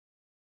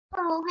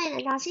Hello，欢迎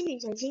来到新旅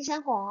程新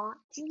生活。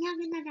今天要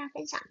跟大家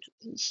分享的主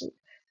题是：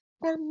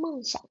当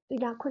梦想遇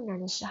到困难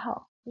的时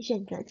候，你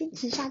选择坚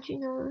持下去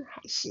呢，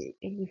还是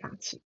原地放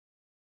弃？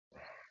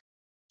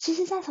其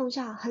实，在从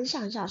小很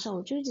小的时候，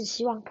我就一直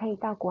希望可以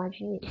到国外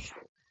去念书，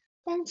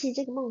但其实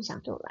这个梦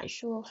想对我来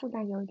说负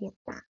担有点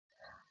大，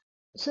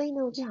所以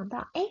呢，我就想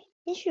到，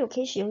也许我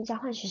可以使用交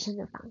换学生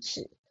的方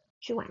式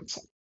去完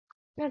成。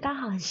那刚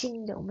好很幸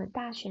运的，我们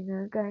大学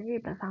呢跟日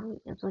本方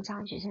面有做交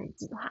换学生的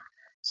计划，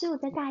所以我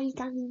在大一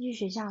刚进去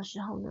学校的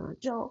时候呢，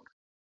就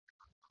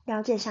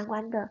了解相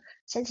关的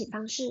申请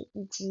方式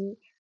以及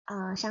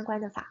相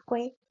关的法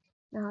规，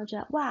然后觉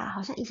得哇，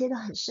好像一切都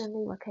很顺利，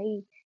我可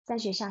以在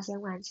学校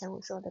先完成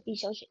我所有的必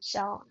修选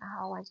修，然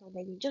后完成我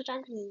的研究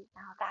专题，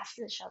然后大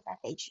四的时候再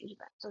飞去日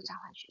本做交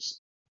换学生。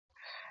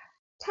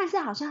看似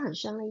好像很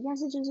顺利，但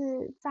是就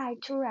是在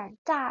突然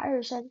大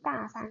二升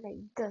大三的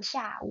一个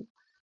下午，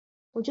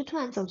我就突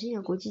然走进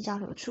了国际交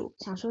流处，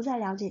想说再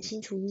了解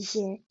清楚一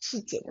些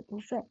细节的部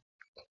分。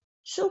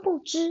殊不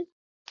知，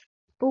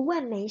不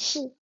问没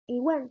事，一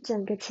问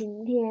整个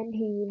晴天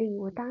霹雳。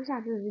我当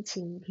下真的是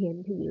晴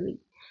天霹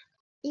雳，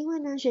因为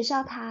呢，学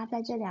校它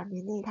在这2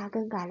年内它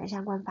更改了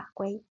相关法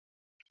规，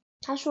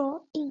他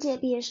说应届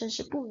毕业生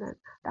是不能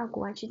到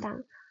国外去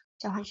当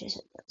交换学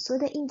生的。所谓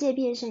的应届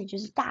毕业生，也就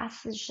是大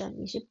四生，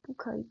你是不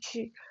可以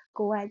去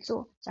国外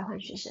做交换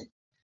学生。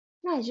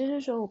那也就是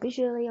说，我必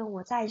须利用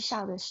我在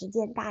校的时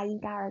间，大一、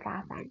大二、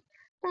大三，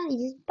那已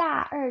经大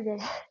二的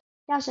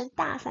要升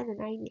大三的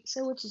那一年，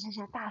所以我只剩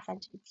下大三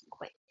这个机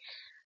会。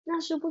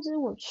那殊不知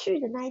我去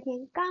的那一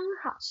天，刚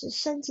好是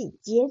申请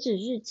截止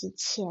日期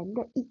前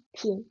的一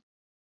天，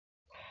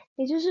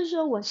也就是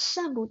说，我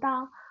剩不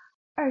到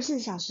24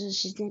小时的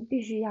时间，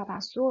必须要把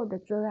所有的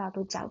资料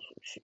都交出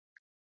去。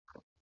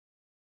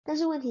但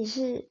是问题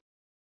是，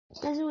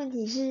这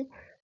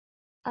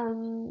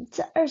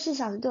24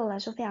小时对我来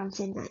说非常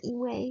艰难，因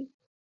为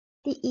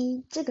第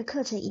一，这个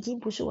课程已经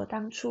不是我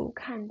当初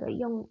看的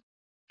用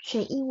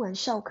全英文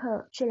授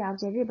课去了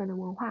解日本的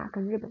文化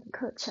跟日本的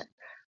课程，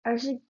而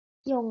是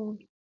用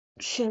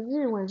全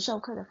日文授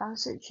课的方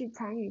式去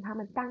参与他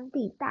们当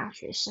地大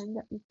学生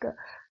的一个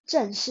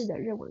正式的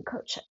日文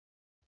课程。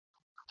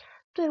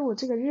对于我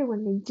这个日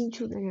文零基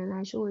础的人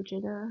来说，我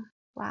觉得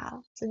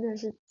哇，真的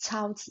是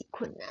超级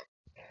困难。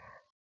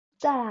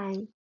再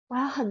来，我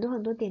还有很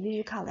多点必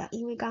须考量，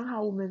因为刚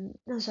好我们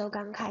那时候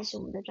刚开始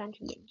我们的专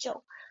题研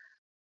究，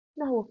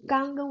那我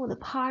刚跟我的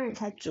partner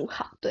才组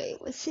好队，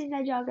我现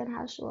在就要跟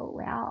他说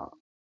我要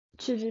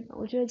去日本，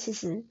我觉得其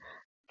实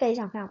非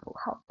常不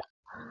厚道，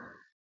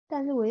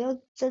但是我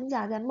又挣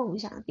扎在梦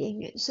想的边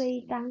缘，所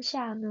以当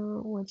下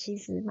呢，我其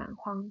实蛮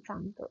慌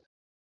张的，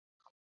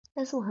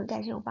但是我很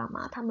感谢我爸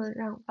妈，他们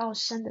把我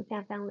生得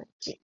非常冷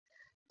静。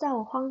在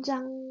我慌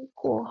张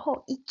过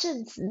后一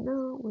阵子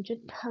呢，我就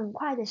很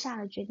快的下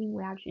了决定，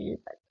我要去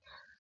日本。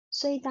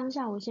所以当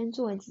下我先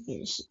做了几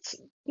件事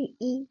情。第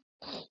一，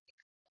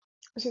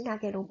我先打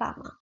给了我爸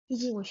妈，毕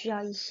竟我需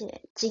要一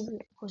些金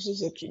援或是一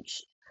些支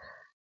持。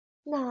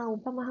那我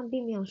爸妈他们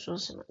并没有说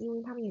什么，因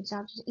为他们也知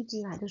道这是一直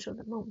以来都是我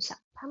的梦想。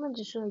他们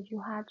只说了一句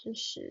话，就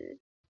是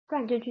不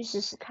然就去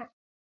试试看。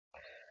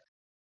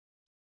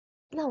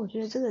那我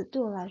觉得这个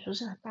对我来说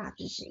是很大的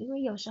支持，因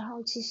为有时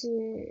候其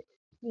实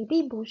你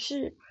并不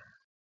是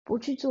不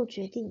去做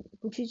决定、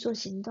不去做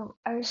行动，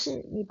而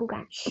是你不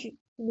敢去，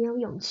你没有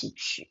勇气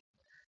去。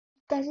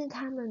但是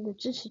他们的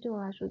支持对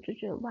我来说，就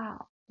觉得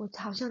哇，我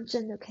好像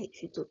真的可以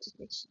去做这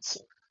件事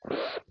情。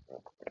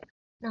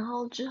然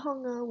后之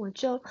后呢，我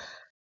就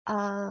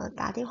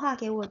打电话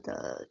给我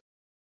的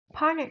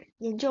partner、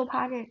研究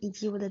partner 以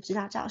及我的指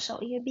导教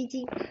授，因为毕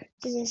竟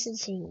这件事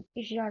情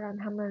必须要让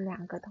他们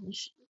两个同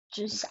时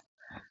知晓。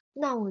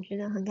那我觉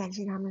得很感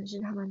谢他们，是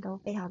他们都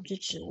非常支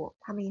持我，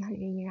他们也很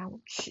愿意让我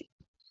去。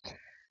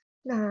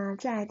那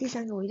再来第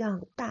三个，我遇到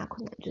很大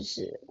困难就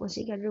是我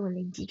是一个日文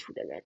零基础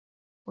的人，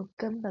我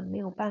根本没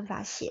有办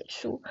法写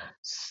出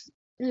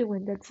日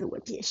文的自我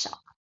介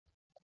绍，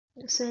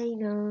所以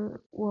呢，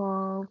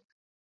我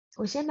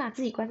先把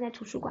自己关在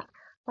图书馆，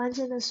完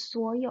成了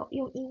所有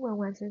用英文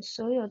完成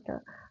所有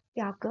的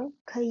表格，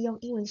可以用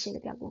英文写的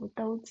表格，我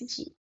都自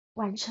己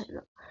完成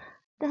了。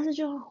但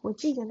是我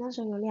记得那时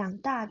候有2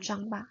大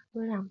张吧，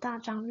有2大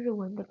张日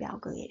文的表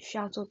格也需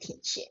要做填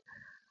写。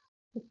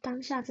我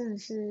当下真的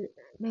是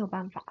没有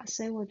办法，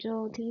所以我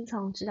就听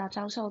从指导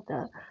教授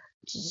的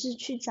指示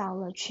去找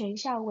了全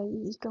校唯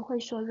一一个会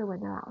说日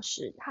文的老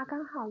师，他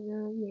刚好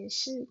呢也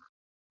是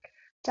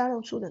交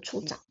流处的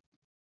处长，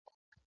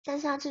但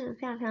是他这个人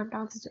非常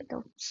刀子嘴豆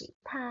腐心，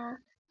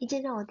他一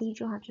见到我第一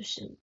句话就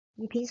是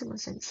你凭什么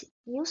申请？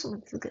你有什么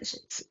资格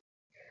申请？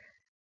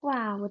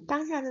哇，我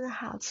当下真的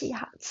好气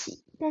好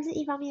气，但是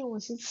一方面我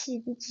是气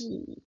自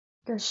己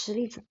的实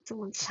力怎么这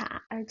么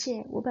差，而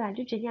且我本来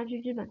就决定要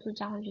去日本做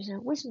交换学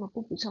生，为什么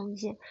不补充一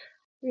些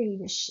日语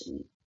的实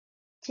力？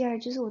第二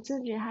就是我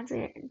真的觉得他这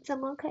个人怎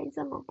么可以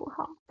这么不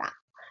好打？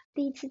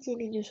第一次见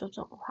面就说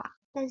这种话，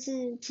但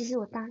是其实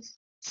我当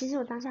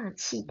下很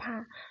气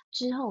他，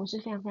之后我是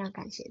非常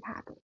感谢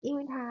他的，因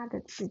为他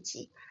的刺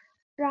激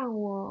让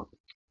我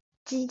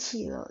激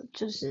起了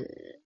就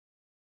是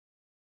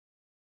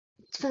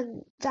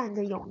奋战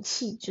的勇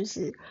气，就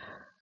是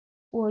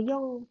我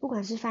用不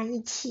管是翻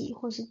译器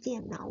或是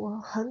电脑，我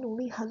很努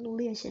力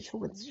的写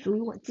出属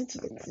于我自己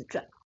的自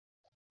传。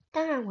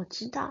当然我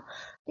知道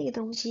那个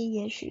东西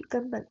也许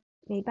根本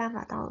没办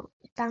法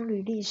当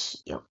履历使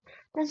用，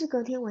但是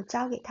隔天我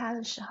交给他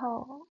的时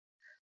候，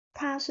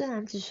他虽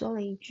然只说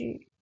了一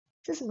句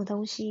这什么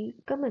东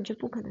西根本就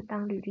不可能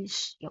当履历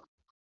使用，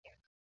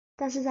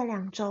但是在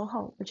2周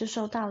后我就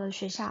收到了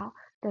学校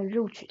的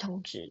录取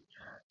通知，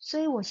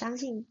所以我相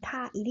信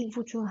他一定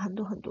付出了很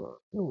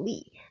多努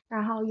力，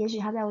然后也许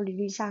他在我履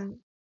历上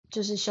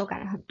就是修改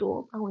了很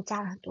多，帮我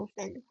加了很多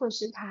分，或者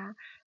是他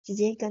直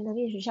接跟那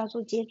边学校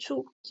做接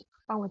触，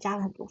帮我加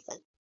了很多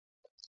分。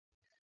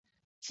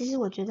其实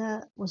我觉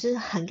得我是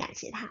很感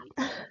谢他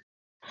的，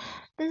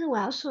但是我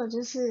要说的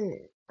就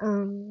是，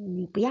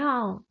你不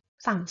要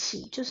放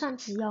弃，就算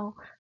只有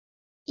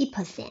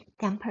1%、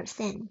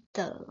2%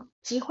 的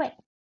机会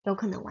有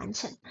可能完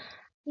成，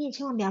你也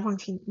千万不要放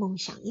弃梦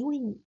想，因为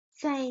你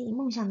在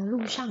梦想的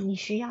路上，你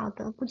需要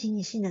的不仅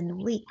仅是你的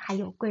努力，还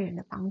有贵人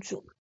的帮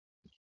助。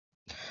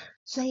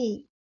所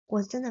以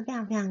我真的非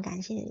常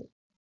感谢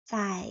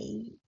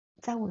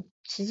在我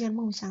实现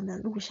梦想的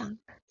路上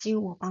给予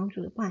我帮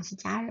助的，不管是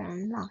家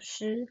人、老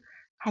师，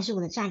还是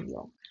我的战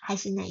友，还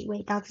是哪一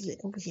位到自己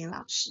都不行的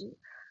老师。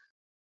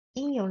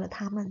因为有了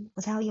他们，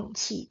我才有勇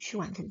气去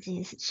完成这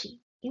件事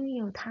情。因为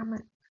有了他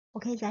们，我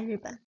可以在日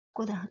本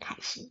过得很开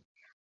心，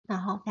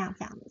然后非常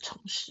的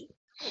充实。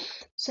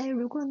所以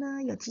如果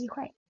呢有机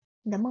会，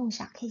你的梦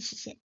想可以实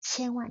现，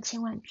千万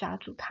抓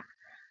住它，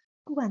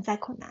不管再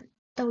困难，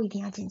都一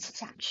定要坚持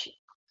下去。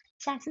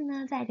下次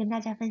呢再跟大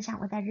家分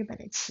享我在日本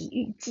的奇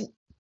遇记。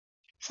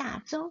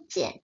下周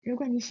见！如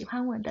果你喜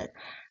欢我的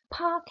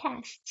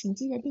podcast，请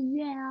记得订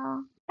阅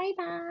哦，拜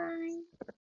拜。